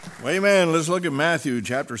Well, amen. Let's look at Matthew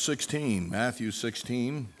chapter 16. Matthew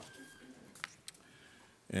 16.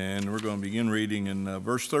 And we're going to begin reading in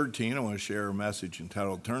verse 13. I want to share a message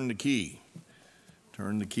entitled Turn the Key.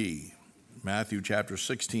 Turn the Key. Matthew chapter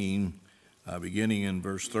 16, beginning in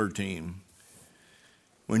verse 13.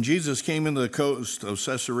 When Jesus came into the coast of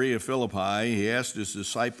Caesarea Philippi, he asked his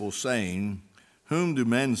disciples, saying, "Whom do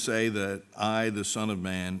men say that I, the Son of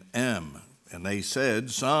Man, am?" And they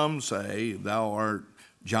said, "Some say thou art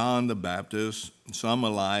John the Baptist, some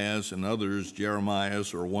Elias, and others Jeremiah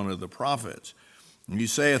or one of the prophets." And he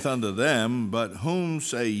saith unto them, "But whom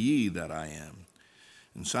say ye that I am?"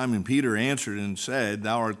 And Simon Peter answered and said,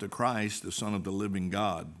 "Thou art the Christ, the Son of the living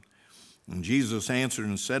God." And Jesus answered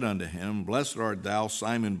and said unto him, "Blessed art thou,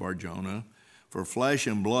 Simon Bar-Jonah, for flesh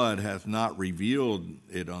and blood hath not revealed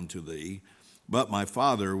it unto thee, but my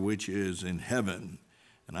Father which is in heaven.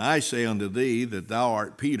 And I say unto thee that thou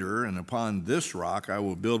art Peter, and upon this rock I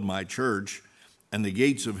will build my church, and the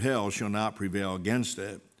gates of hell shall not prevail against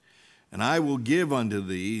it. And I will give unto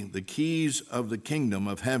thee the keys of the kingdom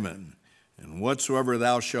of heaven. And whatsoever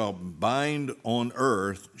thou shalt bind on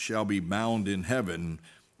earth shall be bound in heaven,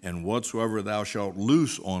 and whatsoever thou shalt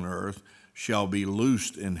loose on earth shall be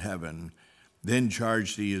loosed in heaven." Then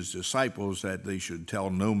charged he his disciples that they should tell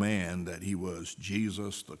no man that he was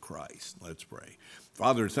Jesus the Christ. Let's pray.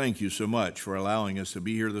 Father, thank you so much for allowing us to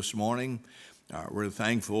be here this morning. We're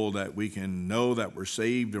thankful that we can know that we're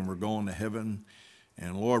saved and we're going to heaven.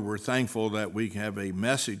 And Lord, we're thankful that we have a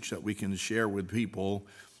message that we can share with people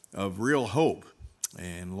of real hope.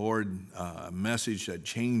 And Lord, a message that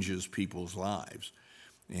changes people's lives.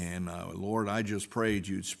 And Lord, I just pray that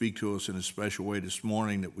you'd speak to us in a special way this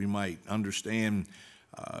morning, that we might understand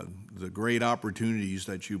the great opportunities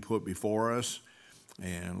that you put before us.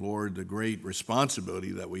 And Lord, the great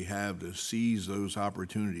responsibility that we have to seize those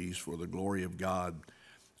opportunities for the glory of God.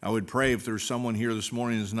 I would pray if there's someone here this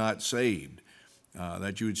morning who's not saved,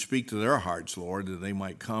 that you would speak to their hearts, Lord, that they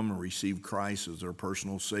might come and receive Christ as their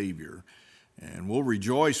personal Savior. And we'll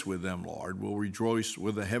rejoice with them, Lord. We'll rejoice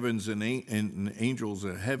with the heavens and angels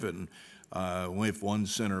of heaven if one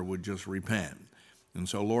sinner would just repent. And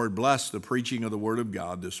so, Lord, bless the preaching of the Word of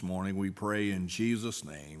God this morning. We pray in Jesus'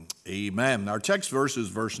 name. Amen. Our text verse is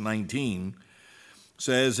verse 19.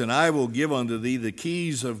 Says, "And I will give unto thee the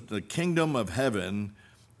keys of the kingdom of heaven,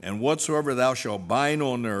 and whatsoever thou shalt bind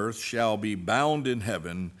on earth shall be bound in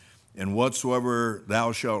heaven, and whatsoever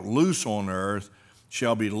thou shalt loose on earth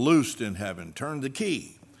shall be loosed in heaven." Turn the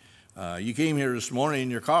key. You came here this morning in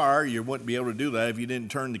your car. You wouldn't be able to do that if you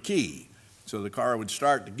didn't turn the key. So the car would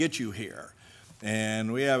start to get you here.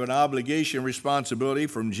 And we have an obligation, responsibility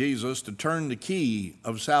from Jesus to turn the key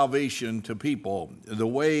of salvation to people, the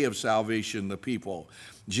way of salvation to people.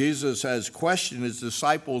 Jesus has questioned his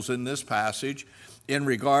disciples in this passage in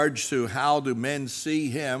regards to how do men see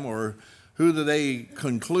him, or who do they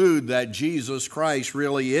conclude that Jesus Christ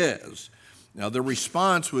really is. Now, the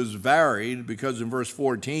response was varied, because in verse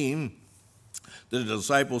 14, the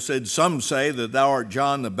disciples said, "Some say that thou art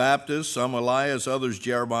John the Baptist, some Elias, others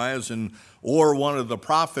Jeremiah, or one of the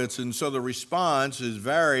prophets." And so the response is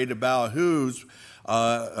varied about who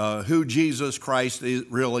Jesus Christ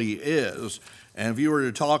really is. And if you were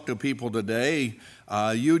to talk to people today,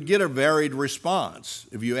 you'd get a varied response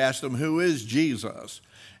if you asked them, who is Jesus?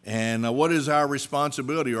 And what is our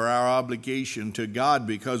responsibility or our obligation to God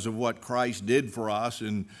because of what Christ did for us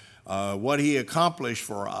and what he accomplished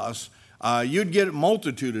for us? You'd get a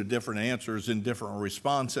multitude of different answers and different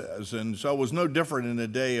responses. And so it was no different in the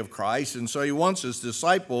day of Christ. And so he wants his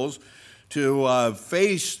disciples to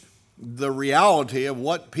face the reality of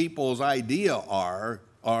what people's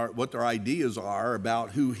what their ideas are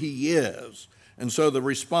about who he is. And so the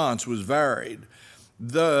response was varied.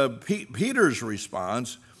 Peter's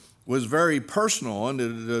response was very personal, and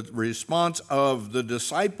the response of the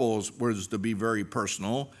disciples was to be very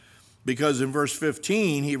personal, because in verse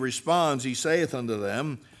 15 he responds, he saith unto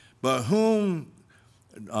them, "But whom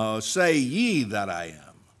say ye that I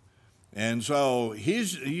am?" And so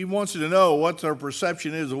he wants you to know what their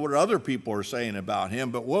perception is of what other people are saying about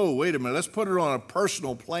him. But whoa, wait a minute, let's put it on a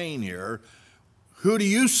personal plane here. Who do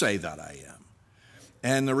you say that I am?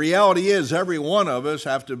 And the reality is, every one of us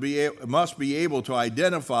must be able to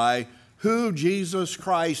identify who Jesus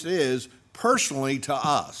Christ is personally to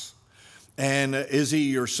us. And is he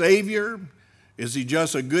your Savior? Is he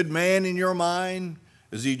just a good man in your mind?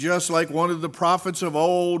 Is he just like one of the prophets of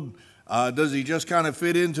old? Does he just kind of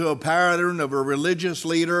fit into a pattern of a religious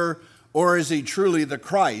leader? Or is he truly the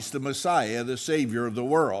Christ, the Messiah, the Savior of the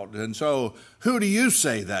world? And so, who do you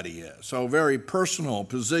say that he is? So, very personal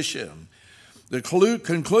position. The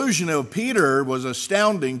conclusion of Peter was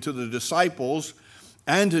astounding to the disciples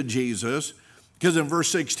and to Jesus, because in verse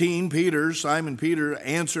 16, Simon Peter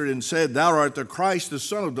answered and said, "Thou art the Christ, the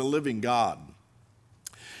Son of the living God."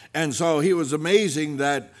 And so he was amazing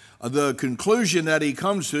that the conclusion that he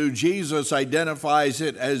comes to, Jesus identifies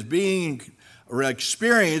it as being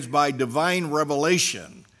experienced by divine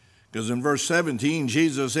revelation. Because in verse 17,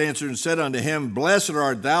 Jesus answered and said unto him, "Blessed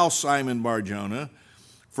art thou, Simon Bar-Jonah,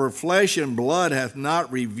 for flesh and blood hath not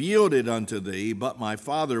revealed it unto thee, but my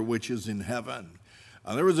Father which is in heaven."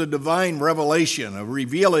 There was a divine revelation, a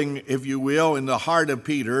revealing, if you will, in the heart of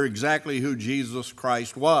Peter exactly who Jesus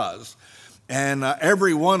Christ was. And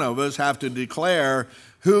every one of us have to declare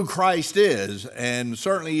who Christ is. And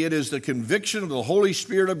certainly it is the conviction of the Holy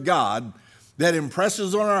Spirit of God that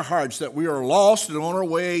impresses on our hearts that we are lost and on our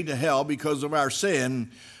way to hell because of our sin.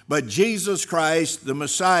 But Jesus Christ, the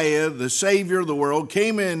Messiah, the Savior of the world,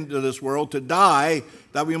 came into this world to die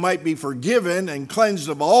that we might be forgiven and cleansed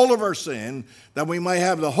of all of our sin, that we might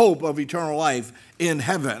have the hope of eternal life in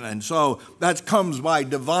heaven. And so that comes by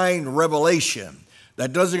divine revelation.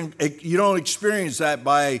 You don't experience that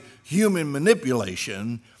by human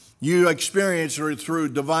manipulation. You experience it through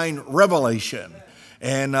divine revelation.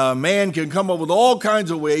 And man can come up with all kinds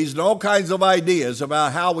of ways and all kinds of ideas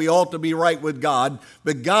about how we ought to be right with God,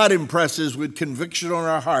 but God impresses with conviction on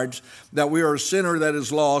our hearts that we are a sinner that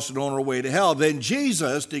is lost and on our way to hell. Then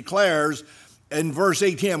Jesus declares in verse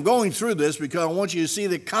 18, I'm going through this because I want you to see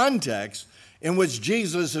the context in which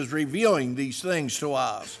Jesus is revealing these things to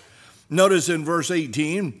us. Notice in verse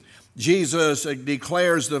 18, Jesus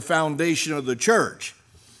declares the foundation of the church.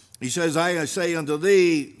 He says, "I say unto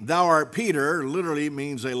thee, thou art Peter," literally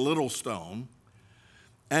means a little stone.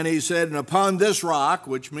 And he said, "And upon this rock,"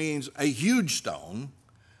 which means a huge stone.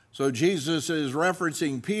 So Jesus is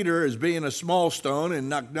referencing Peter as being a small stone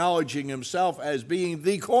and acknowledging himself as being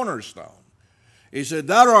the cornerstone. He said,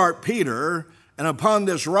 "Thou art Peter, and upon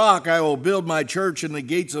this rock I will build my church, and the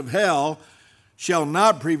gates of hell shall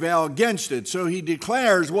not prevail against it." So he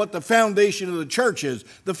declares what the foundation of the church is.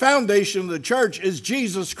 The foundation of the church is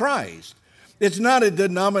Jesus Christ. It's not a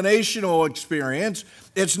denominational experience.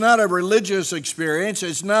 It's not a religious experience.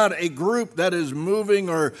 It's not a group that is moving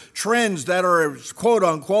or trends that are quote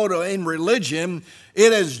unquote in religion.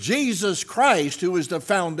 It is Jesus Christ who is the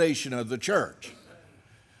foundation of the church.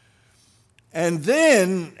 And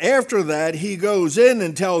then after that, he goes in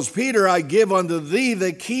and tells Peter, "I give unto thee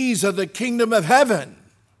the keys of the kingdom of heaven."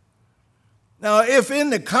 Now, if in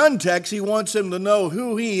the context he wants him to know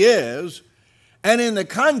who he is, and in the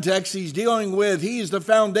context he's dealing with he's the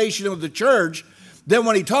foundation of the church, then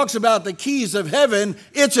when he talks about the keys of heaven,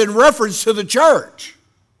 it's in reference to the church.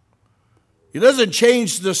 He doesn't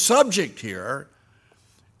change the subject here.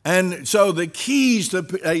 And so the keys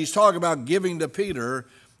he's talking about giving to Peter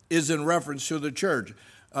is in reference to the church.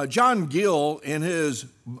 John Gill, in his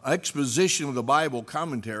exposition of the Bible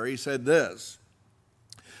commentary, said this: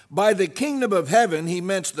 "By the kingdom of heaven, he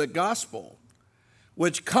meant the gospel,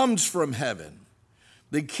 which comes from heaven.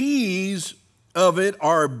 The keys of it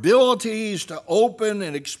are abilities to open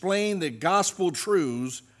and explain the gospel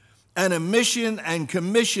truths and a mission and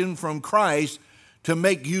commission from Christ to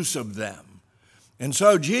make use of them." And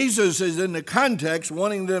so Jesus is in the context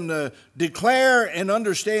wanting them to declare and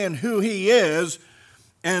understand who he is,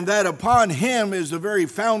 and that upon him is the very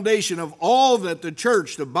foundation of all that the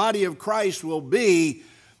church, the body of Christ, will be.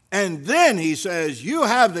 And then he says, you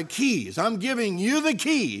have the keys. I'm giving you the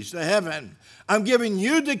keys to heaven. I'm giving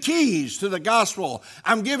you the keys to the gospel.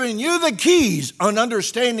 I'm giving you the keys on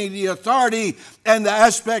understanding the authority and the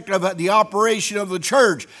aspect of the operation of the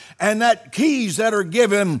church. And that keys that are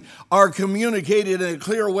given are communicated in a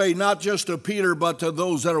clear way, not just to Peter, but to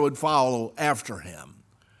those that would follow after him.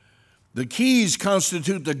 The keys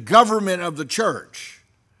constitute the government of the church.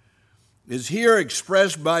 Is here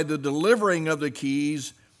expressed by the delivering of the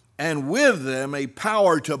keys, and with them a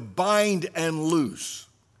power to bind and loose.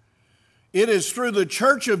 It is through the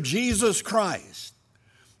church of Jesus Christ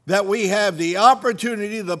that we have the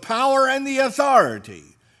opportunity, the power, and the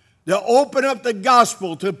authority to open up the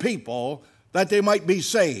gospel to people that they might be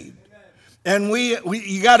saved. And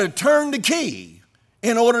you got to turn the key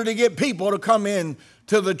in order to get people to come in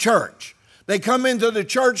to the church. They come into the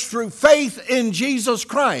church through faith in Jesus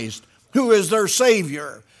Christ, who is their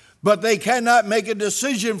Savior. But they cannot make a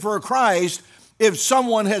decision for Christ if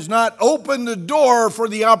someone has not opened the door for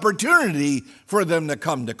the opportunity for them to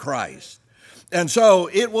come to Christ. And so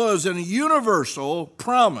it was a universal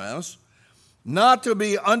promise, not to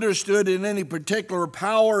be understood in any particular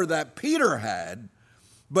power that Peter had,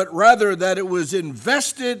 but rather that it was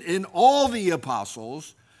invested in all the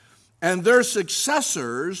apostles and their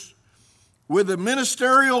successors with the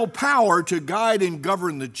ministerial power to guide and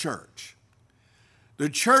govern the church. The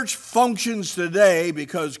church functions today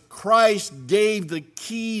because Christ gave the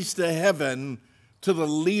keys to heaven to the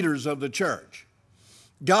leaders of the church.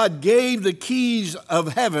 God gave the keys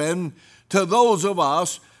of heaven to those of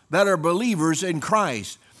us that are believers in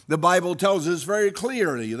Christ. The Bible tells us very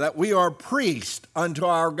clearly that we are priests unto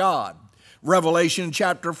our God. Revelation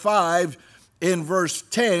chapter 5 in verse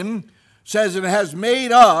 10 says, "It has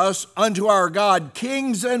made us unto our God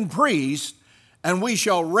kings and priests, and we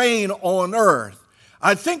shall reign on earth."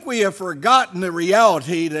 I think we have forgotten the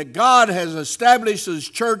reality that God has established His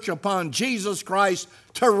church upon Jesus Christ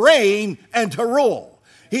to reign and to rule.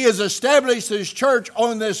 He has established His church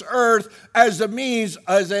on this earth as a means,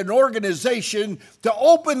 as an organization to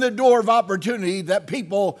open the door of opportunity that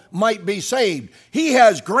people might be saved. He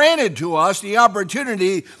has granted to us the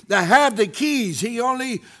opportunity to have the keys. The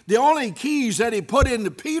only keys that He put into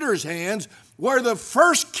Peter's hands were the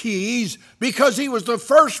first keys because he was the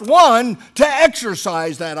first one to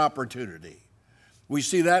exercise that opportunity. We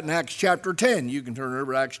see that in Acts chapter 10. You can turn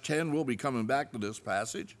over to Acts 10. We'll be coming back to this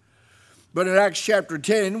passage. But in Acts chapter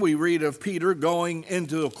 10, we read of Peter going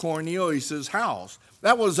into Cornelius' house.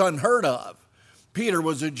 That was unheard of. Peter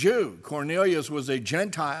was a Jew. Cornelius was a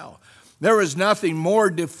Gentile. There was nothing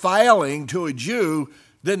more defiling to a Jew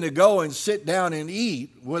than to go and sit down and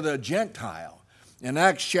eat with a Gentile. In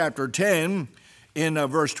Acts chapter 10, in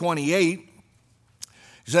verse 28,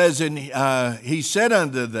 it says, "And he said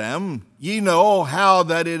unto them, Ye know how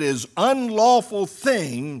that it is unlawful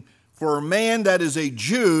thing for a man that is a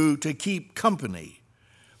Jew to keep company,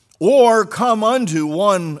 or come unto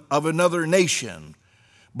one of another nation.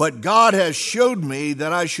 But God has showed me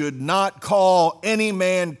that I should not call any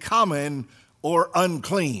man common or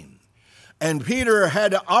unclean." And Peter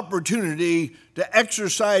had an opportunity to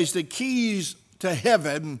exercise the keys to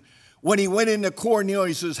heaven when he went into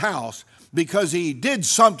Cornelius' house, because he did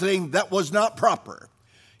something that was not proper.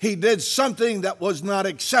 He did something that was not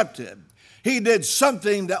accepted. He did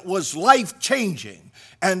something that was life-changing,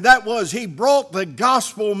 and that was he brought the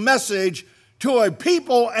gospel message to a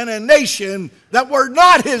people and a nation that were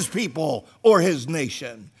not his people or his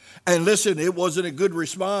nation. And listen, it wasn't a good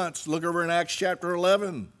response. Look over in Acts chapter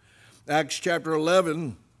 11. Acts chapter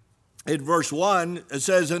 11, in verse 1, it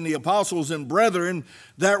says, "And the apostles and brethren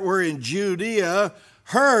that were in Judea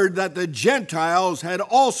heard that the Gentiles had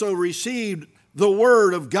also received the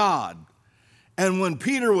word of God. And when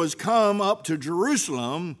Peter was come up to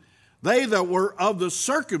Jerusalem, they that were of the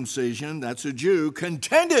circumcision," that's a Jew,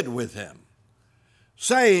 "contended with him,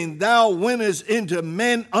 saying, Thou wentest into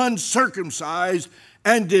men uncircumcised,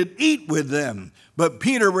 and did eat with them. But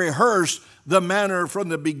Peter rehearsed the matter from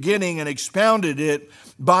the beginning and expounded it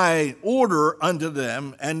by order unto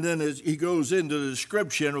them." And then as he goes into the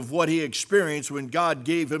description of what he experienced when God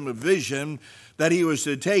gave him a vision that he was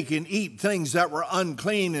to take and eat things that were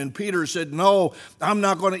unclean. And Peter said, "No, I'm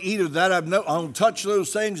not going to eat of that. I don't touch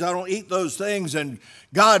those things. I don't eat those things." And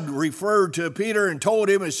God referred to Peter and told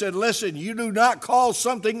him and said, "Listen, you do not call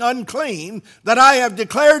something unclean that I have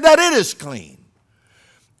declared that it is clean."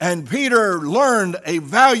 And Peter learned a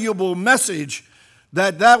valuable message,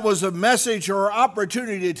 that was a message or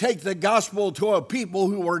opportunity to take the gospel to a people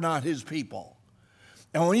who were not his people.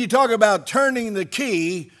 And when you talk about turning the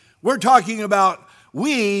key, we're talking about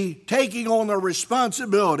we taking on the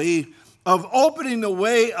responsibility of opening the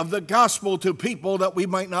way of the gospel to people that we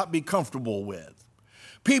might not be comfortable with,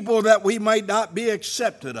 people that we might not be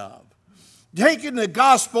accepted of. Taking the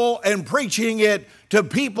gospel and preaching it to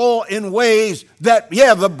people in ways that,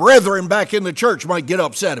 the brethren back in the church might get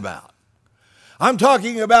upset about. I'm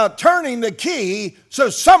talking about turning the key so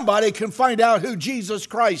somebody can find out who Jesus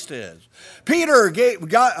Christ is.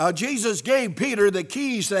 Jesus gave Peter the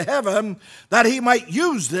keys to heaven that he might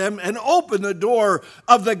use them and open the door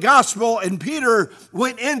of the gospel. And Peter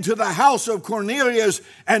went into the house of Cornelius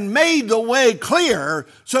and made the way clear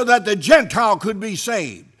so that the Gentile could be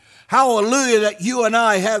saved. Hallelujah, that you and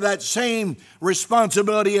I have that same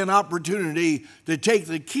responsibility and opportunity to take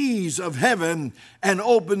the keys of heaven and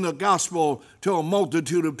open the gospel to a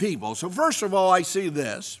multitude of people. So first of all, I see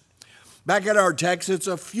this. Back at our text, it's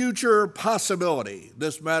a future possibility,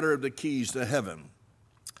 this matter of the keys to heaven.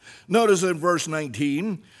 Notice in verse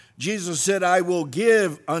 19, Jesus said, "I will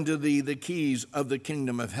give unto thee the keys of the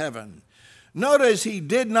kingdom of heaven." Notice he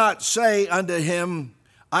did not say unto him,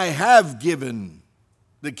 "I have given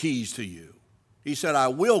the keys to you." He said, "I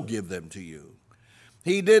will give them to you."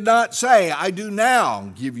 He did not say, "I do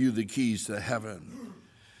now give you the keys to heaven."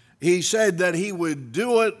 He said that he would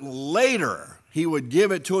do it later. He would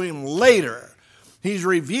give it to him later. He's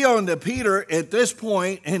revealing to Peter at this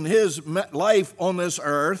point in his life on this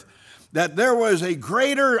earth that there was a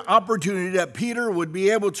greater opportunity that Peter would be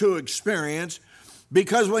able to experience,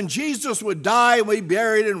 because when Jesus would die and be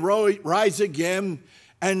buried and rise again,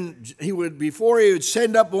 and before he would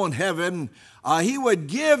send up on heaven, he would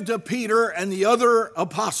give to Peter and the other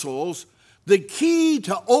apostles the key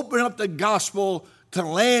to open up the gospel to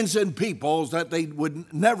lands and peoples that they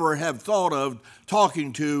would never have thought of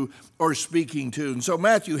talking to or speaking to. And so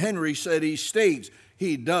Matthew Henry states,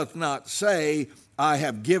 he doth not say, I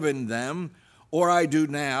have given them, or I do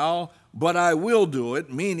now, but I will do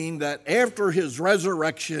it, meaning that after his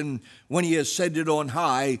resurrection, when he ascended on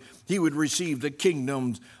high, he would receive the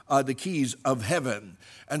kingdoms, the keys of heaven.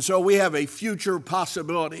 And so we have a future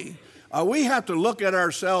possibility. We have to look at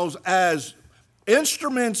ourselves as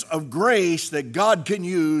instruments of grace that God can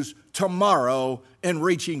use tomorrow in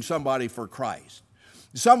reaching somebody for Christ.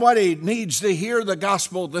 Somebody needs to hear the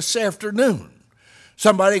gospel this afternoon.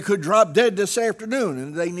 Somebody could drop dead this afternoon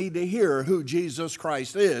and they need to hear who Jesus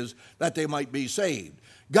Christ is, that they might be saved.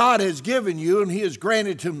 God has given you, and he has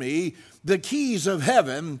granted to me, the keys of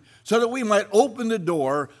heaven so that we might open the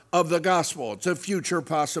door of the gospel. It's a future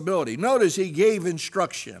possibility. Notice he gave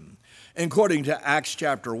instruction. According to Acts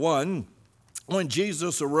chapter 1, when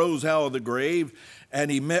Jesus arose out of the grave and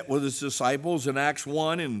he met with his disciples in Acts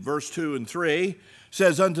 1 in verse 2 and 3,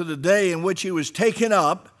 says, unto the day in which he was taken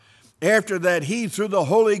up, after that he through the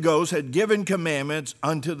Holy Ghost had given commandments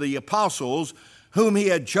unto the apostles whom he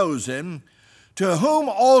had chosen, to whom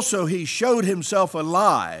also he showed himself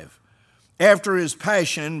alive after his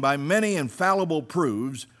passion by many infallible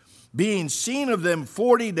proofs, being seen of them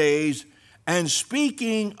 40 days, and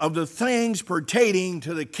speaking of the things pertaining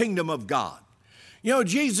to the kingdom of God. You know,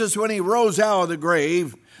 Jesus, when he rose out of the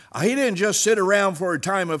grave, he didn't just sit around for a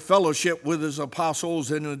time of fellowship with his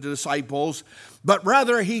apostles and the disciples, but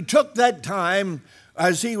rather he took that time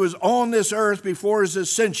as he was on this earth before his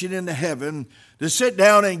ascension into heaven to sit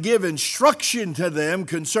down and give instruction to them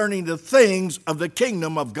concerning the things of the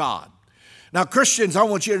kingdom of God. Now, Christians, I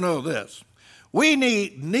want you to know this. We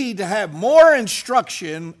need to have more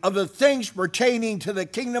instruction of the things pertaining to the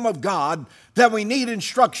kingdom of God than we need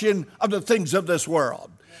instruction of the things of this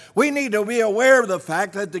world. We need to be aware of the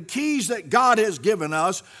fact that the keys that God has given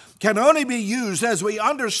us can only be used as we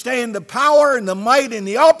understand the power and the might and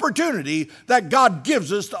the opportunity that God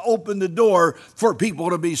gives us to open the door for people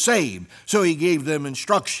to be saved. So he gave them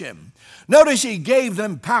instruction. Notice he gave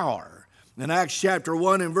them power. In Acts chapter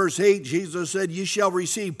 1 and verse 8, Jesus said, ye shall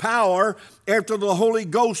receive power after the Holy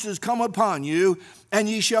Ghost is come upon you, and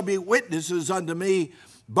ye shall be witnesses unto me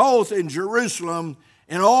both in Jerusalem,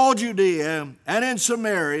 in all Judea, and in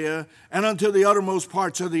Samaria, and unto the uttermost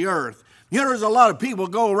parts of the earth. You know, there's a lot of people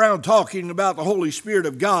go around talking about the Holy Spirit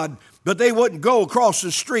of God, but they wouldn't go across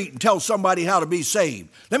the street and tell somebody how to be saved.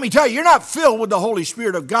 Let me tell you, you're not filled with the Holy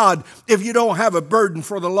Spirit of God if you don't have a burden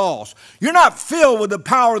for the lost. You're not filled with the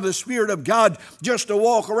power of the Spirit of God just to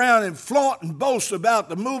walk around and flaunt and boast about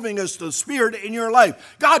the moving of the Spirit in your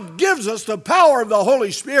life. God gives us the power of the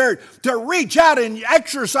Holy Spirit to reach out and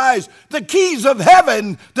exercise the keys of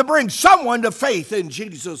heaven to bring someone to faith in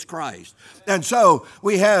Jesus Christ. And so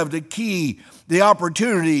we have the key, the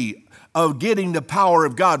opportunity of getting the power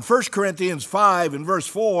of God. 1 Corinthians 5 and verse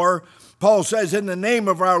 4, Paul says, in the name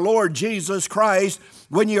of our Lord Jesus Christ,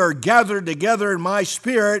 when you are gathered together in my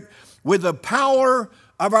spirit with the power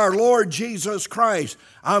of our Lord Jesus Christ.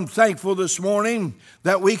 I'm thankful this morning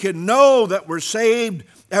that we can know that we're saved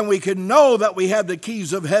and we can know that we have the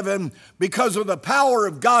keys of heaven because of the power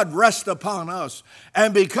of God rests upon us.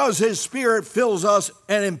 And because his Spirit fills us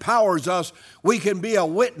and empowers us, we can be a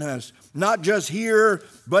witness, not just here,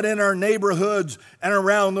 but in our neighborhoods and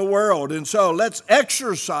around the world. And so let's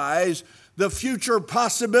exercise the future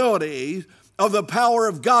possibilities of the power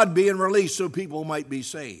of God being released so people might be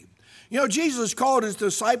saved. You know, Jesus called his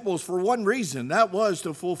disciples for one reason. That was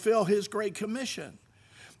to fulfill his great commission.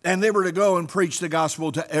 And they were to go and preach the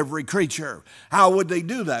gospel to every creature. How would they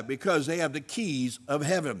do that? Because they have the keys of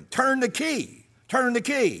heaven. Turn the key. Turn the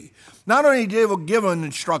key. Not only did he give them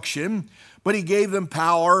instruction, but he gave them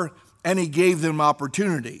power and he gave them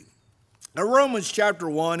opportunity. Now, Romans chapter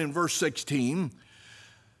 1 and verse 16,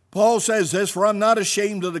 Paul says this, for I'm not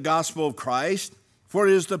ashamed of the gospel of Christ, for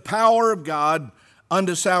it is the power of God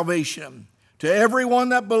unto salvation, to everyone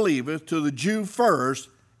that believeth, to the Jew first,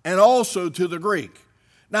 and also to the Greek.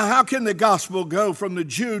 Now, how can the gospel go from the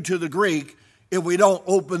Jew to the Greek if we don't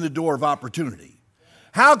open the door of opportunity?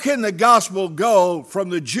 How can the gospel go from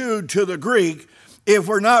the Jew to the Greek if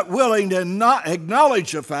we're not willing to not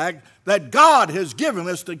acknowledge the fact that God has given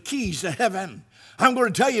us the keys to heaven? I'm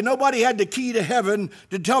going to tell you, nobody had the key to heaven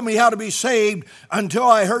to tell me how to be saved until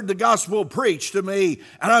I heard the gospel preached to me.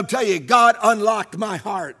 And I'll tell you, God unlocked my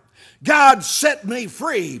heart. God set me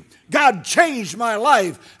free. God changed my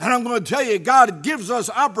life. And I'm going to tell you, God gives us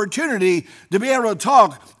opportunity to be able to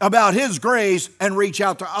talk about his grace and reach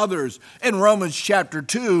out to others. In Romans chapter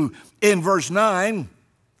 2 in verse 9,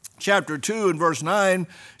 chapter 2 and verse 9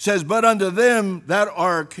 says, but unto them that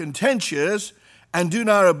are contentious and do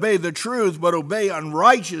not obey the truth, but obey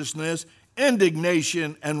unrighteousness,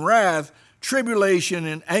 indignation and wrath, tribulation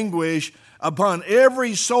and anguish upon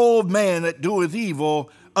every soul of man that doeth evil,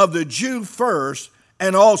 of the Jew first,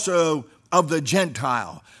 and also of the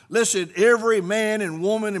Gentile. Listen, every man and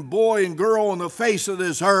woman and boy and girl on the face of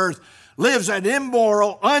this earth lives an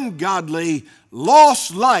immoral, ungodly,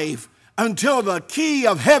 lost life until the key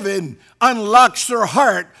of heaven unlocks their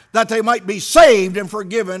heart that they might be saved and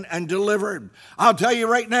forgiven and delivered. I'll tell you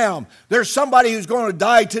right now, there's somebody who's going to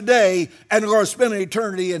die today and going to spend an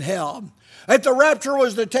eternity in hell. If the rapture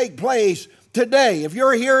was to take place today, if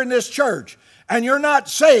you're here in this church and you're not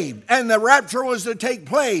saved and the rapture was to take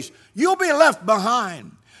place, you'll be left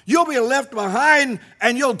behind. You'll be left behind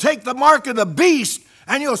and you'll take the mark of the beast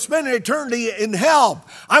and you'll spend an eternity in hell.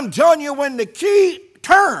 I'm telling you, when the key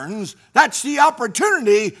turns, that's the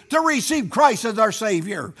opportunity to receive Christ as our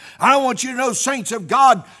Savior. I want you to know, saints of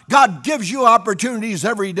God, God gives you opportunities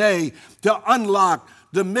every day to unlock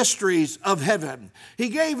the mysteries of heaven. He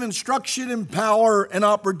gave instruction and power and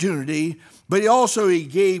opportunity, but he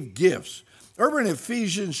gave gifts. Over in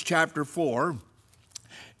Ephesians chapter 4,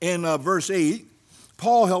 in verse 8,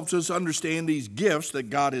 Paul helps us understand these gifts that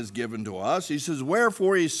God has given to us. He says,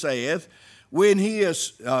 wherefore he saith, when he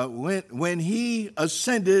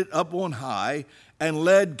ascended up on high and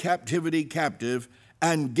led captivity captive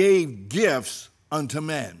and gave gifts unto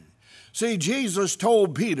men. See, Jesus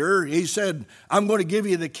told Peter, he said, I'm going to give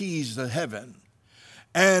you the keys to heaven.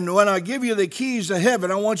 And when I give you the keys to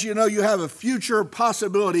heaven, I want you to know you have a future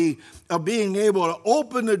possibility of being able to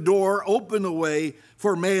open the door, open the way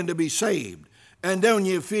for man to be saved. And then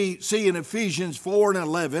you see in Ephesians 4 and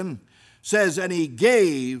 11, says, and he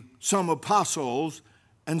gave some apostles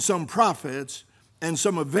and some prophets and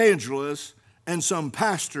some evangelists and some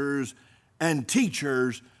pastors and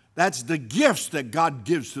teachers. That's the gifts that God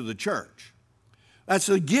gives to the church. That's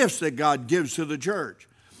the gifts that God gives to the church.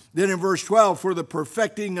 Then in verse 12, for the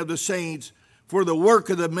perfecting of the saints, for the work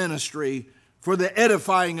of the ministry, for the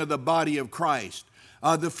edifying of the body of Christ.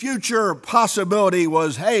 The future possibility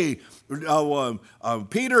was, hey,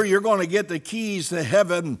 Peter, you're going to get the keys to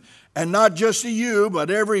heaven, and not just to you, but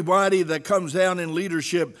everybody that comes down in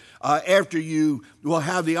leadership after you will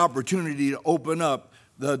have the opportunity to open up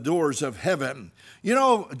the doors of heaven. You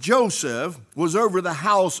know, Joseph was over the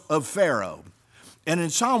house of Pharaoh. And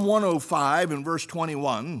in Psalm 105 and verse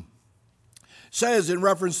 21, says in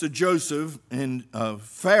reference to Joseph and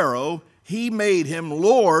Pharaoh, he made him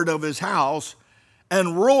lord of his house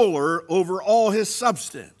and ruler over all his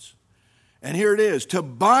substance. And here it is, to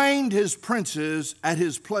bind his princes at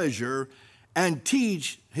his pleasure and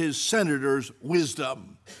teach his senators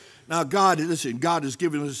wisdom. Now God has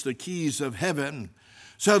given us the keys of heaven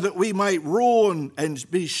so that we might rule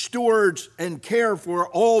and be stewards and care for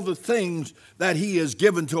all the things that he has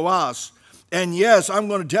given to us. And yes, I'm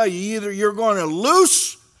going to tell you, either you're going to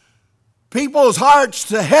loose people's hearts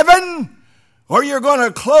to heaven, or you're going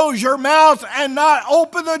to close your mouth and not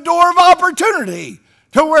open the door of opportunity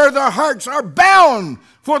to where their hearts are bound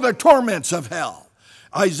for the torments of hell.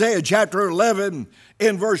 Isaiah chapter 11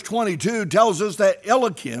 in verse 22 tells us that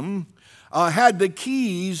Eliakim had the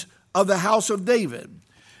keys of the house of David.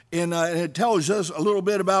 And it tells us a little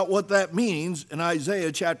bit about what that means in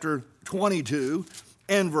Isaiah chapter 22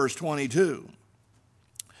 and verse 22.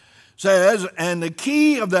 Says, and the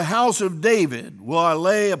key of the house of David will I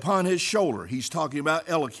lay upon his shoulder. He's talking about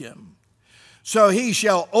Eliakim. So he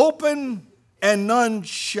shall open and none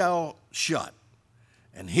shall shut.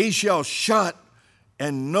 And he shall shut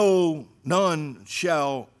and none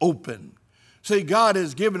shall open. See, God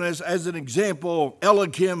has given us as an example,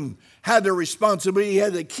 Eliakim had the responsibility, he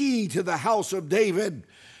had the key to the house of David.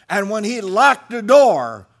 And when he locked the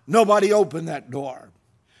door, nobody opened that door.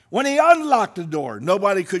 When he unlocked the door,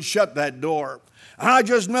 nobody could shut that door. And I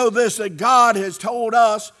just know this, that God has told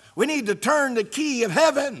us we need to turn the key of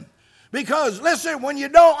heaven. Because listen, when you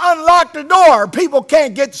don't unlock the door, people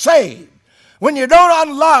can't get saved. When you don't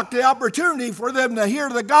unlock the opportunity for them to hear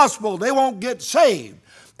the gospel, they won't get saved.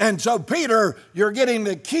 And so, Peter, you're getting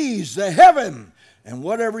the keys to heaven. And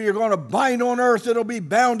whatever you're going to bind on earth, it'll be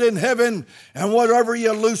bound in heaven. And whatever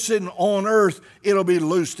you loosen on earth, it'll be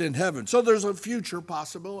loosed in heaven. So there's a future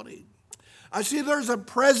possibility. I see there's a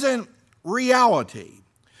present reality.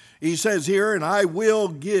 He says here, and I will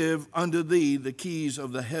give unto thee the keys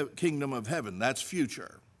of the kingdom of heaven. That's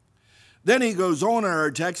future. Then he goes on in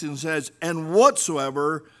our text and says, and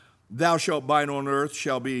whatsoever thou shalt bind on earth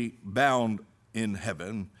shall be bound in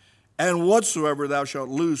heaven, and whatsoever thou shalt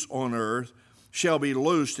loose on earth shall be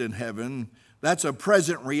loosed in heaven. That's a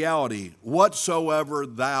present reality. Whatsoever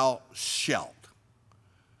thou shalt.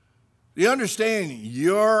 Do you understand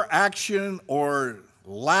your action or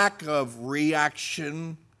lack of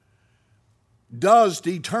reaction does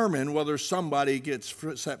determine whether somebody gets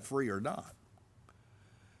set free or not?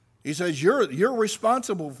 He says, you're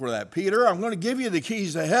responsible for that. Peter, I'm going to give you the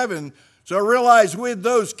keys to heaven. So I realize with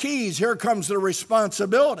those keys, here comes the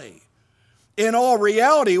responsibility. In all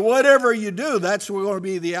reality, whatever you do, that's going to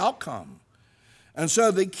be the outcome. And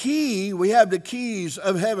so the key, we have the keys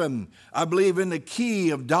of heaven. I believe in the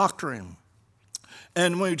key of doctrine.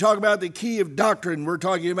 And when we talk about the key of doctrine, we're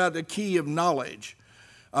talking about the key of knowledge.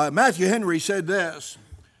 Matthew Henry said this,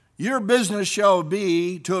 your business shall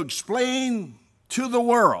be to explain to the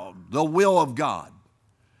world the will of God,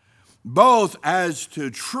 both as to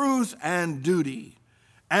truth and duty.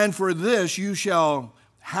 And for this you shall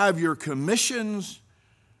have your commissions,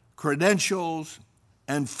 credentials,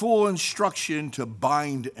 and full instruction to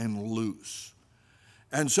bind and loose.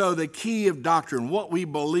 And so the key of doctrine, what we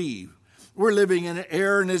believe, we're living in an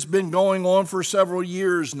era, and it's been going on for several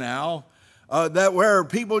years now, that where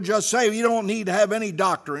people just say, you don't need to have any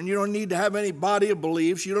doctrine, you don't need to have any body of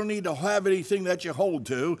beliefs, you don't need to have anything that you hold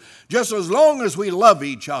to, just as long as we love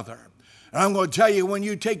each other. And I'm going to tell you, when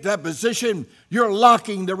you take that position, you're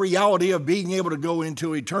locking the reality of being able to go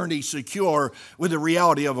into eternity secure with the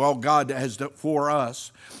reality of all God has done for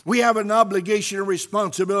us. We have an obligation and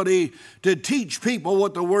responsibility to teach people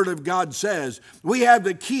what the Word of God says. We have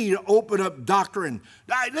the key to open up doctrine.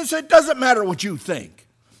 Listen, it doesn't matter what you think.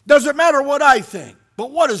 Doesn't matter what I think.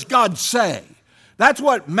 But what does God say? That's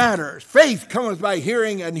what matters. Faith comes by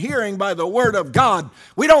hearing, and hearing by the Word of God.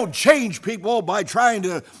 We don't change people by trying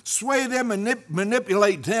to sway them and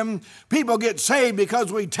manipulate them. People get saved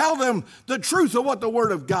because we tell them the truth of what the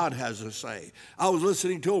Word of God has to say. I was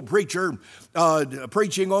listening to a preacher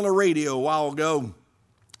preaching on the radio a while ago,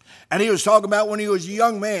 and he was talking about when he was a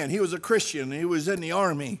young man. He was a Christian. He was in the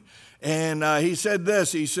army. And he said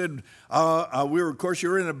this, he said, of course, you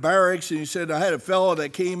were in the barracks, and he said, I had a fellow that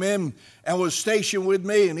came in and was stationed with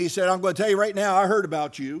me, and he said, I'm going to tell you right now, I heard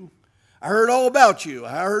about you. I heard all about you.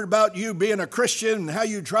 I heard about you being a Christian and how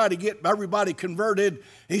you try to get everybody converted.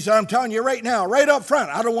 He said, I'm telling you right now, right up front,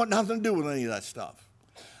 I don't want nothing to do with any of that stuff.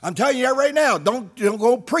 I'm telling you that right now, don't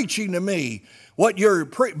go preaching to me what you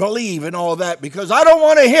believe and all that, because I don't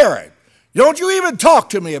want to hear it. Don't you even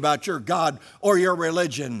talk to me about your God or your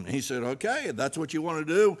religion. He said, okay, if that's what you want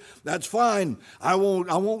to do, that's fine. I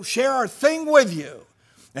won't share a thing with you.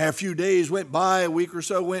 And a few days went by, a week or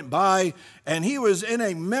so went by, and he was in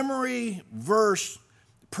a memory verse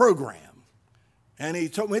program. And he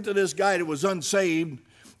went to this guy that was unsaved,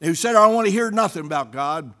 who said, I don't want to hear nothing about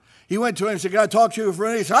God. He went to him and said, can I talk to you for a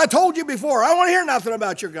minute? He said, I told you before, I don't want to hear nothing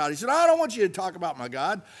about your God. He said, I don't want you to talk about my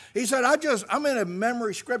God. He said, I'm in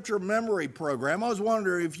a scripture memory program. I was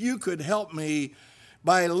wondering if you could help me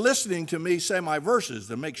by listening to me say my verses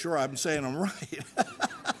to make sure I'm saying them right.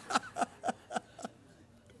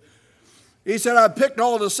 He said, I picked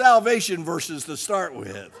all the salvation verses to start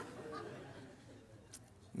with.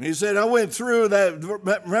 And he said, I went through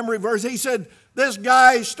that memory verse. He said, this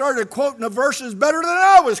guy started quoting the verses better than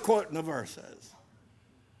I was quoting the verses.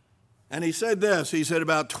 And he said this, he said,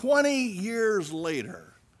 about 20 years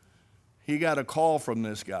later, he got a call from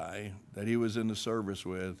this guy that he was in the service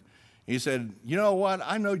with. He said, you know what?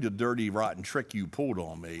 I know the dirty, rotten trick you pulled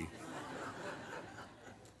on me.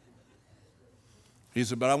 He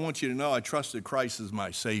said, but I want you to know I trusted Christ as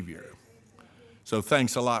my Savior. So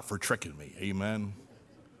thanks a lot for tricking me. Amen.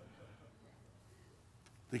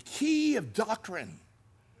 The key of doctrine,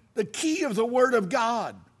 the key of the Word of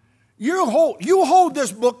God. You hold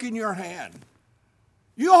this book in your hand.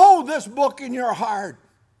 You hold this book in your heart.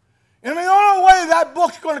 And the only way that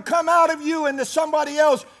book's going to come out of you into somebody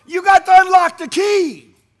else, you got to unlock the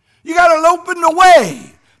key. You got to open the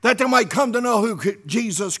way that they might come to know who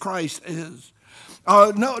Jesus Christ is.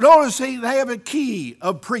 Notice they have a key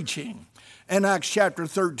of preaching in Acts chapter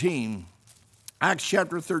 13. Acts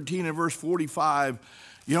chapter 13 and verse 45.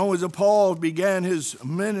 You know, as Paul began his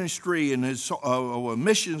ministry and his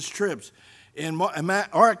missions trips in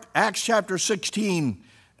Acts chapter 16,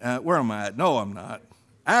 where am I at? No, I'm not.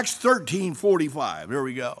 Acts 13:45, there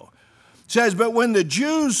we go. It says, but when the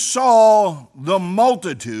Jews saw the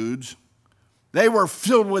multitudes, They were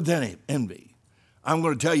filled with envy. I'm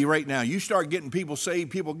going to tell you right now, you start getting people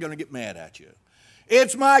saved, people are going to get mad at you.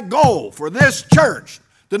 It's my goal for this church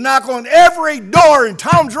to knock on every door in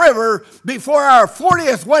Toms River before our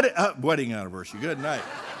 40th wedding anniversary. Good night.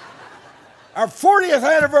 Our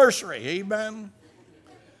 40th anniversary. Amen.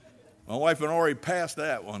 My wife had already passed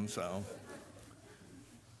that one, so.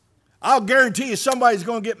 I'll guarantee you somebody's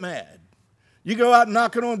going to get mad. You go out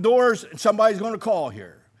knocking on doors, and somebody's going to call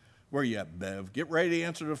here. Where you at, Bev? Get ready to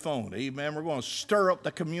answer the phone. Amen. We're going to stir up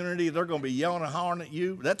the community. They're going to be yelling and hollering at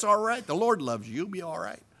you. That's all right. The Lord loves you. You'll be all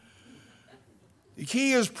right. The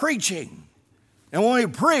key is preaching. And when we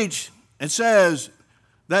preach, it says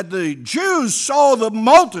that the Jews saw the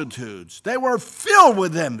multitudes. They were filled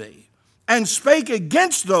with envy and spake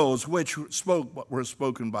against those which were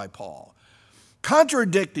spoken by Paul,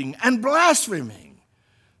 contradicting and blaspheming.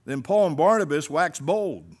 Then Paul and Barnabas waxed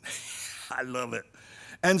bold. I love it.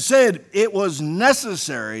 And said it was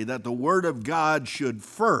necessary that the word of God should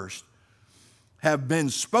first have been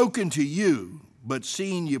spoken to you, but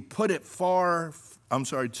seeing you put it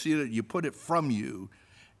see that you put it from you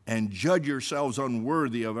and judge yourselves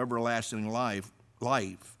unworthy of everlasting life,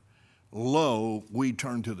 lo, we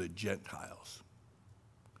turn to the Gentiles.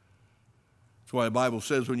 That's why the Bible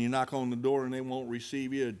says when you knock on the door and they won't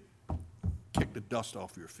receive you, kick the dust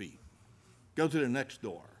off your feet. Go to the next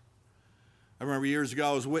door. I remember years ago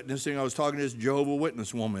I was talking to this Jehovah's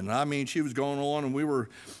Witness woman. I mean, she was going on and we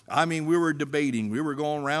were debating. We were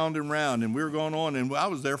going round and round and we were going on, and I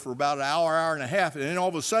was there for about an hour and a half, and then all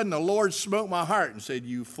of a sudden the Lord smote my heart and said,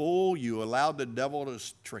 "You fool, you allowed the devil to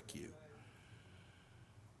trick you."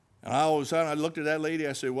 And all of a sudden I looked at that lady,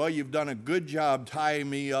 I said, "Well, you've done a good job tying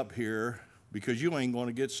me up here because you ain't going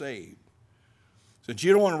to get saved. Since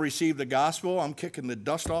you don't want to receive the gospel, I'm kicking the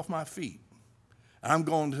dust off my feet. I'm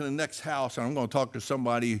going to the next house, and I'm going to talk to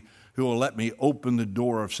somebody who will let me open the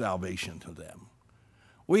door of salvation to them."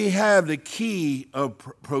 We have the key of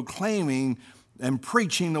proclaiming and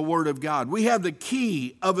preaching the word of God. We have the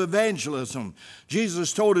key of evangelism.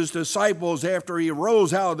 Jesus told his disciples after he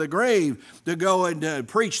rose out of the grave to go and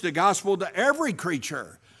preach the gospel to every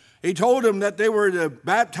creature. He told them that they were to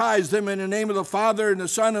baptize them in the name of the Father and the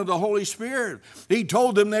Son and the Holy Spirit. He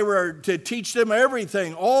told them they were to teach them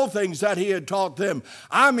everything, all things that he had taught them.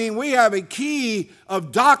 I mean, we have a key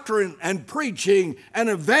of doctrine and preaching and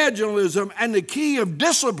evangelism and the key of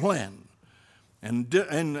discipline. And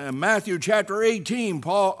in Matthew chapter 18,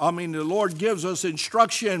 the Lord gives us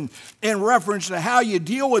instruction in reference to how you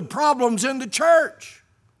deal with problems in the church.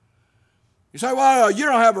 You say, "Well, you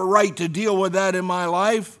don't have a right to deal with that in my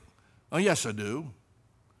life." Oh, yes, I do.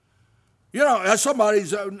 You know, as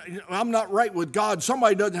I'm not right with God.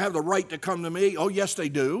 Somebody doesn't have the right to come to me. Oh, yes, they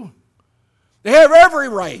do. They have every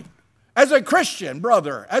right. As a Christian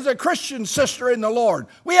brother, as a Christian sister in the Lord,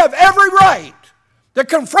 we have every right to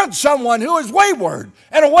confront someone who is wayward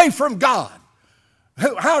and away from God.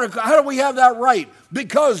 How do we have that right?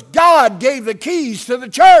 Because God gave the keys to the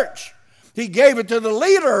church. He gave it to the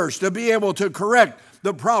leaders to be able to correct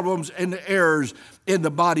the problems and the errors in the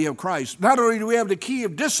body of Christ. Not only do we have the key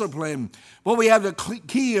of discipline, but we have the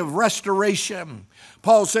key of restoration.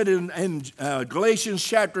 Paul said in Galatians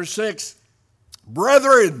chapter 6,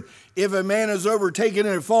 "Brethren, if a man is overtaken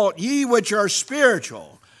in a fault, ye which are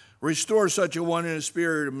spiritual, restore such a one in a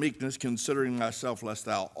spirit of meekness, considering thyself, lest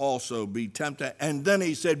thou also be tempted." And then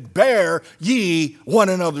he said, "Bear ye one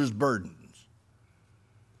another's burdens."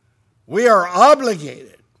 We are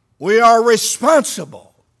obligated. We are responsible.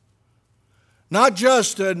 Not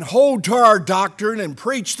just to hold to our doctrine and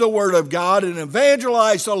preach the word of God and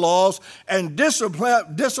evangelize the lost and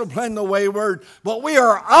discipline the wayward, but we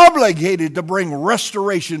are obligated to bring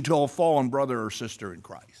restoration to a fallen brother or sister in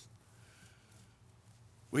Christ.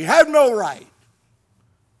 We have no right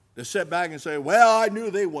to sit back and say, "Well, I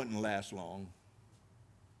knew they wouldn't last long."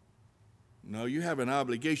 No, you have an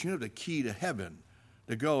obligation. You have the key to heaven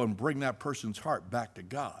to go and bring that person's heart back to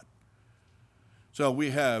God. So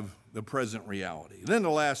we have the present reality. Then the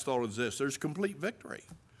last thought is this: there's complete victory.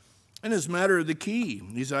 In this matter of the key,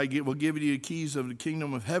 he said, "I will give you the keys of the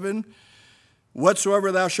kingdom of heaven.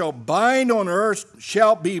 Whatsoever thou shalt bind on earth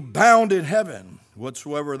shall be bound in heaven.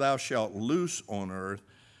 Whatsoever thou shalt loose on earth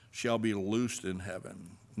shall be loosed in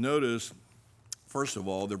heaven." Notice, first of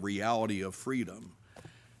all, the reality of freedom.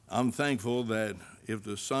 I'm thankful that if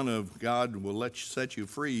the Son of God will set you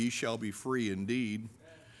free, ye shall be free indeed.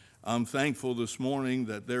 I'm thankful this morning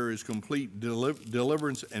that there is complete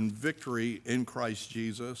deliverance and victory in Christ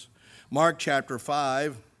Jesus. Mark chapter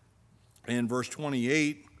 5 and verse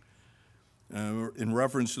 28, in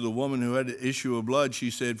reference to the woman who had the issue of blood,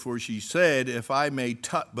 she said, "For she said, if I may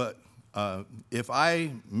but if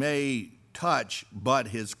I may touch but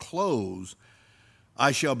his clothes,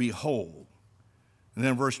 I shall be whole. And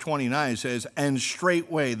then verse 29 says, and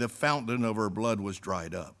straightway the fountain of her blood was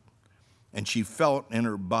dried up, and she felt in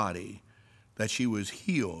her body that she was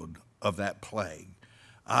healed of that plague.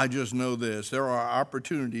 I just know this. There are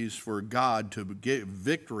opportunities for God to get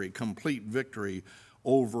victory, complete victory,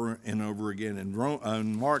 over and over again.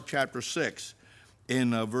 In Mark chapter 6,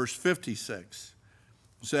 in verse 56,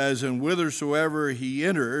 it says, and whithersoever he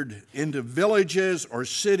entered, into villages or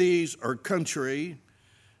cities or country,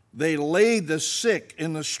 they laid the sick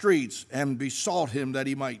in the streets and besought him that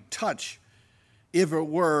he might touch, if it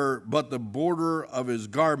were but the border of his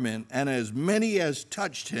garment, and as many as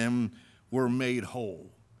touched him were made whole.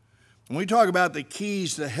 When we talk about the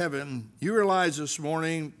keys to heaven, you realize this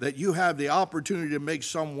morning that you have the opportunity to make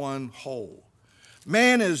someone whole.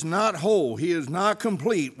 Man is not whole. He is not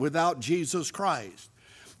complete without Jesus Christ.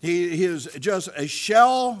 He is just a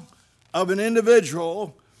shell of an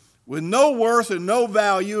individual with no worth and no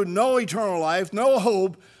value, no eternal life, no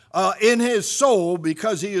hope in his soul,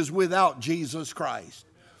 because he is without Jesus Christ.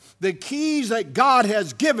 The keys that God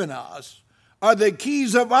has given us are the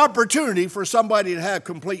keys of opportunity for somebody to have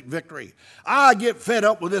complete victory. I get fed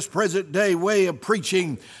up with this present day way of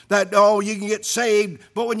preaching that, oh, you can get saved,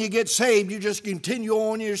 but when you get saved, you just continue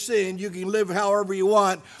on your sin. You can live however you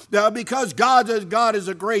want because God is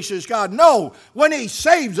a gracious God. No, when he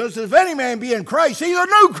saves us, if any man be in Christ, he's a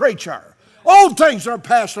new creature. Old things are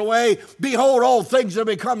passed away. Behold, all things have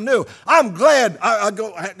become new. I'm glad. I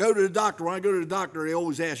go to the doctor. When I go to the doctor, they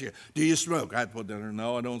always ask you, do you smoke? I put down there,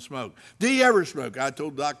 no, I don't smoke. Do you ever smoke? I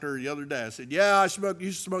told the doctor the other day, I said, yeah, I used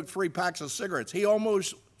to smoke 3 packs of cigarettes. He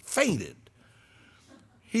almost fainted.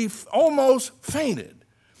 He almost fainted.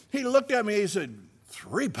 He looked at me, he said,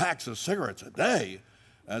 3 packs of cigarettes a day?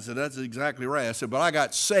 I said, that's exactly right. I said, but I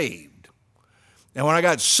got saved. And when I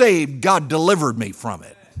got saved, God delivered me from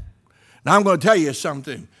it. Now, I'm going to tell you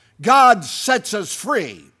something. God sets us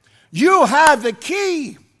free. You have the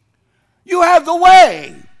key. You have the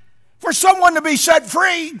way for someone to be set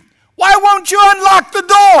free. Why won't you unlock the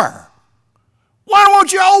door? Why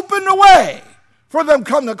won't you open the way for them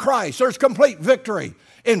to come to Christ? There's complete victory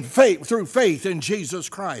in faith, through faith in Jesus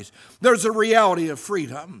Christ. There's a reality of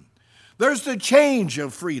freedom. There's the change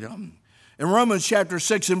of freedom. In Romans chapter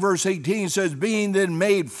 6 and verse 18 says, being then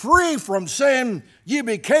made free from sin, ye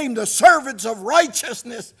became the servants of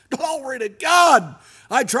righteousness. Glory to God.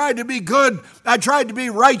 I tried to be good. I tried to be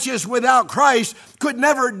righteous without Christ. Could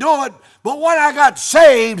never do it. But when I got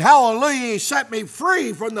saved, hallelujah, he set me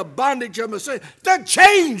free from the bondage of my sin. The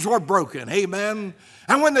chains were broken. Amen.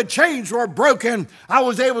 And when the chains were broken, I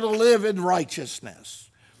was able to live in righteousness.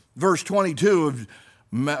 Verse 22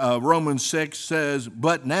 of Romans 6 says,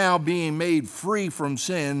 but now being made free from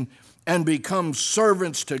sin and become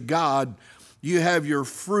servants to God, you have your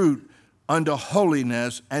fruit unto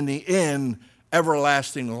holiness and the end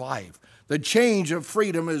everlasting life. The change of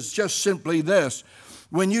freedom is just simply this.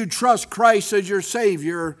 When you trust Christ as your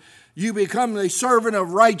Savior, you become the servant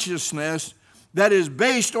of righteousness that is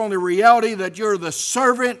based on the reality that you're the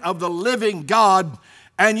servant of the living God,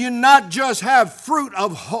 and you not just have fruit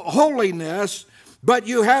of holiness, but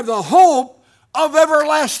you have the hope of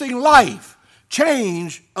everlasting life,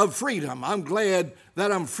 change of freedom. I'm glad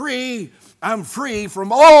that I'm free. I'm free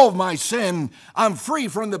from all of my sin. I'm free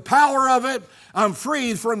from the power of it. I'm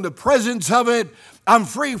free from the presence of it. I'm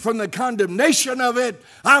free from the condemnation of it.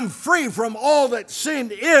 I'm free from all that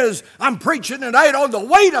sin is. I'm preaching tonight on the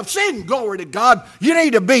weight of sin. Glory to God. You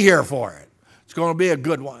need to be here for it. It's going to be a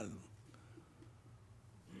good one.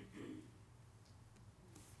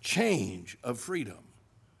 Change of freedom.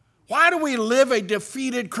 Why do we live a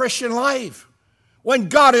defeated Christian life when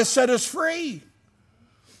God has set us free?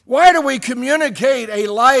 Why do we communicate a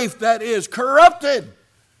life that is corrupted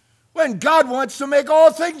when God wants to make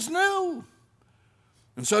all things new?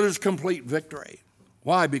 And so there's complete victory.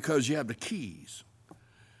 Why? Because you have the keys.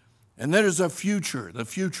 And then there's a future, the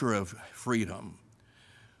future of freedom.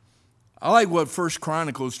 I like what 1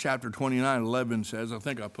 Chronicles chapter 29:11 says. I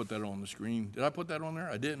think I put that on the screen. Did I put that on there?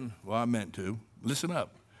 I didn't. Well, I meant to. Listen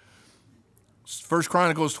up. 1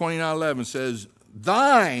 Chronicles 29:11 says,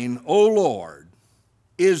 thine, O Lord,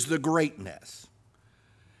 is the greatness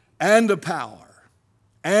and the power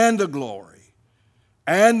and the glory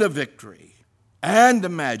and the victory and the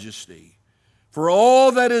majesty. For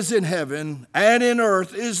all that is in heaven and in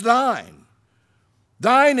earth is thine.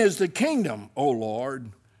 Thine is the kingdom, O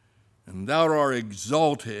Lord, and thou art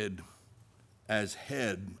exalted as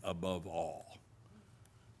head above all.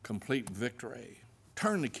 Complete victory.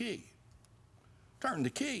 Turn the key. Turn the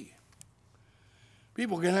key.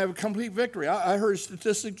 People can have a complete victory. I heard a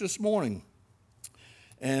statistic this morning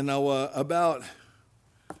and about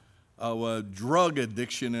drug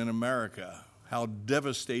addiction in America, how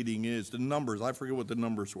devastating it is. The numbers, I forget what the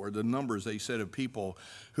numbers were, the numbers they said of people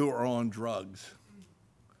who are on drugs.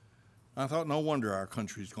 I thought, no wonder our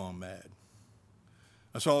country's gone mad.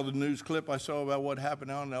 I saw the news clip I saw about what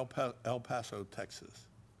happened out in El Paso, Texas.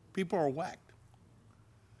 People are whacked.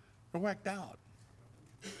 They're whacked out.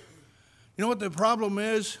 You know what the problem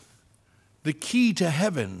is? The key to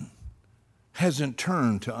heaven hasn't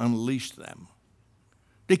turned to unleash them.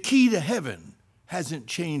 The key to heaven hasn't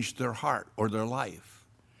changed their heart or their life.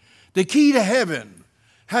 The key to heaven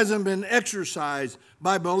hasn't been exercised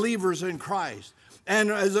by believers in Christ. And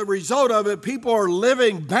as a result of it, people are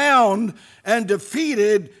living bound and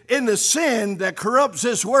defeated in the sin that corrupts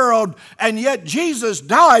this world, and yet Jesus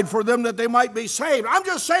died for them that they might be saved. I'm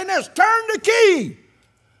just saying this, turn the key.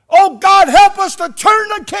 Oh, God, help us to turn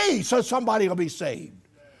the key so somebody will be saved.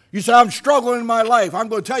 You say, I'm struggling in my life. I'm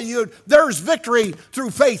going to tell you, there's victory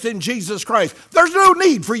through faith in Jesus Christ. There's no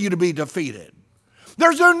need for you to be defeated.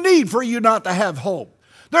 There's no need for you not to have hope.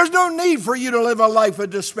 There's no need for you to live a life of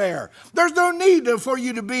despair. There's no need for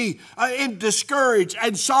you to be discouraged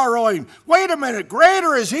and sorrowing. Wait a minute.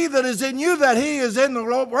 Greater is he that is in you than he is in the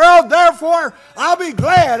world. Therefore, I'll be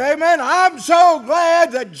glad. Amen. I'm so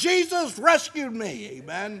glad that Jesus rescued me.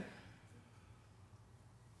 Amen.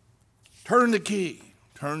 Turn the key.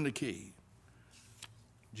 Turn the key.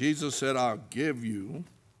 Jesus said, I will give you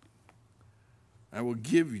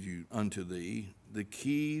unto thee the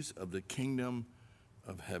keys of the kingdom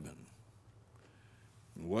of heaven.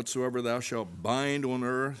 And whatsoever thou shalt bind on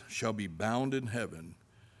earth shall be bound in heaven,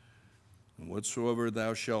 and whatsoever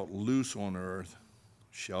thou shalt loose on earth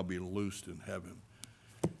shall be loosed in heaven.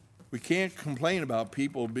 We can't complain about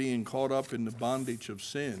people being caught up in the bondage of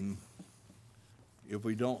sin if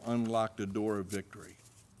we don't unlock the door of victory.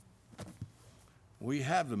 We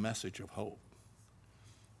have the message of hope.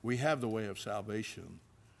 We have the way of salvation.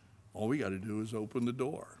 All we got to do is open the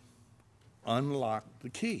door. Unlock the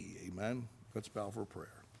key. Amen. Let's bow for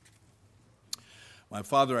prayer. My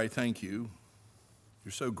Father, I thank you.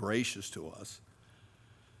 You're so gracious to us.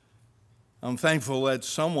 I'm thankful that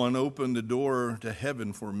someone opened the door to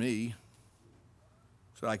heaven for me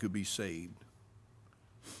so I could be saved.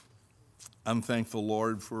 I'm thankful,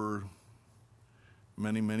 Lord, for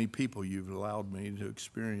many, many people you've allowed me to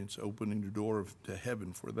experience opening the door to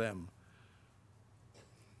heaven for them.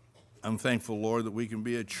 I'm thankful, Lord, that we can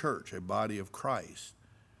be a church, a body of Christ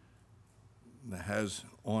that has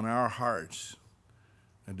on our hearts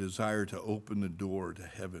a desire to open the door to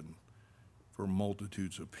heaven for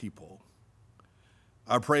multitudes of people.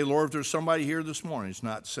 I pray, Lord, if there's somebody here this morning who's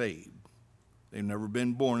not saved, they've never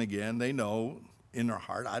been born again, they know in their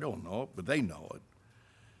heart, I don't know it, but they know it.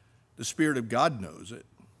 The Spirit of God knows it.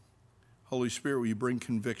 Holy Spirit, will you bring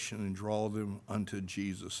conviction and draw them unto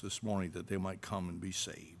Jesus this morning that they might come and be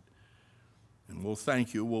saved? And we'll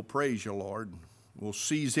thank you. We'll praise you, Lord. We'll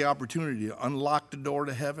seize the opportunity to unlock the door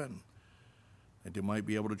to heaven, that they might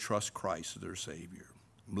be able to trust Christ as their Savior.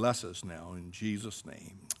 Bless us now in Jesus'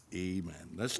 name. Amen. Let's stand.